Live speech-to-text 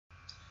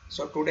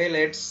So today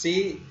let's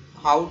see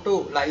how to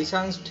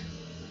license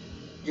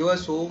your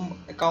Zoom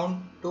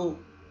account to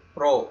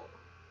Pro.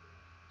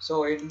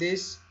 So in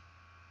this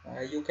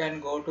you can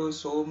go to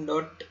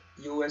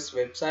zoom.us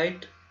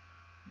website.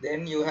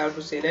 Then you have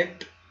to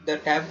select the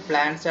tab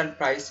plans and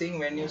pricing.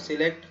 When you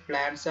select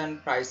plans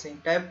and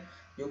pricing tab,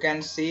 you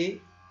can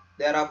see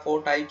there are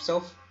four types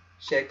of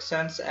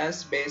sections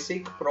as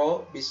basic,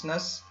 pro,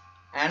 business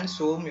and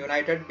Zoom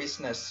United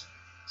Business.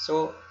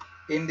 So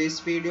in this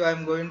video I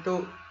am going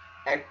to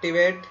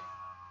activate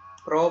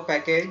Pro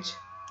package.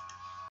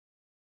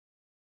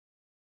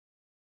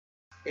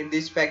 In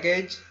this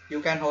package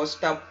you can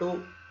host up to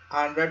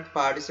 100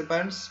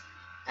 participants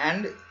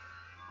and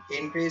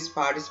increase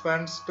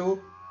participants to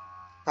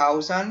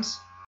thousands.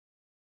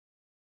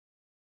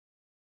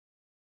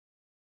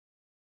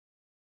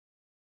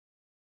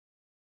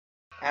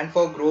 And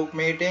for group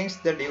meetings,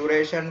 the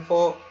duration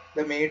for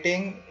the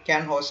meeting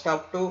can host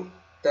up to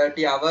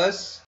 30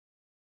 hours.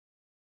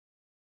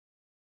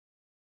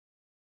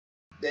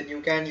 Then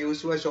you can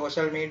use your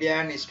social media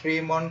and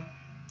stream on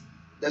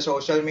the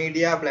social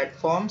media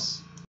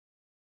platforms.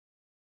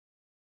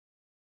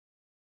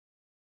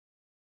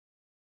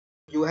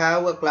 You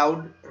have a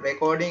cloud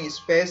recording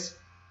space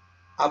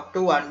up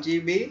to 1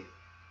 GB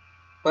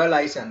per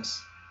license.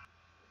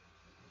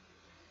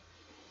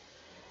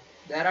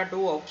 There are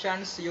two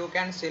options you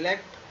can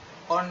select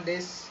on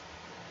this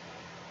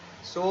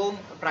Zoom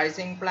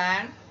pricing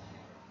plan.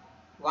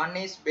 One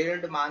is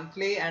billed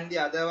monthly and the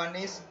other one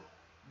is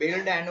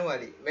billed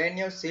annually. When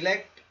you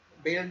select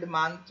billed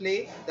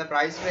monthly, the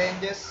price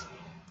ranges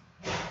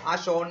are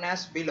shown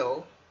as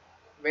below.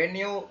 When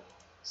you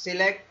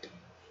select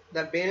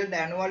the billed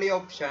annually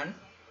option,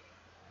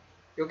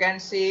 you can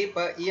see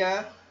per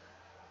year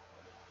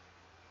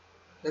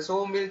the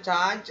Zoom will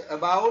charge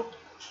about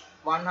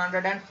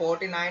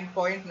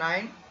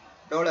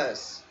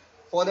 $149.9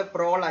 for the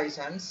Pro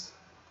license.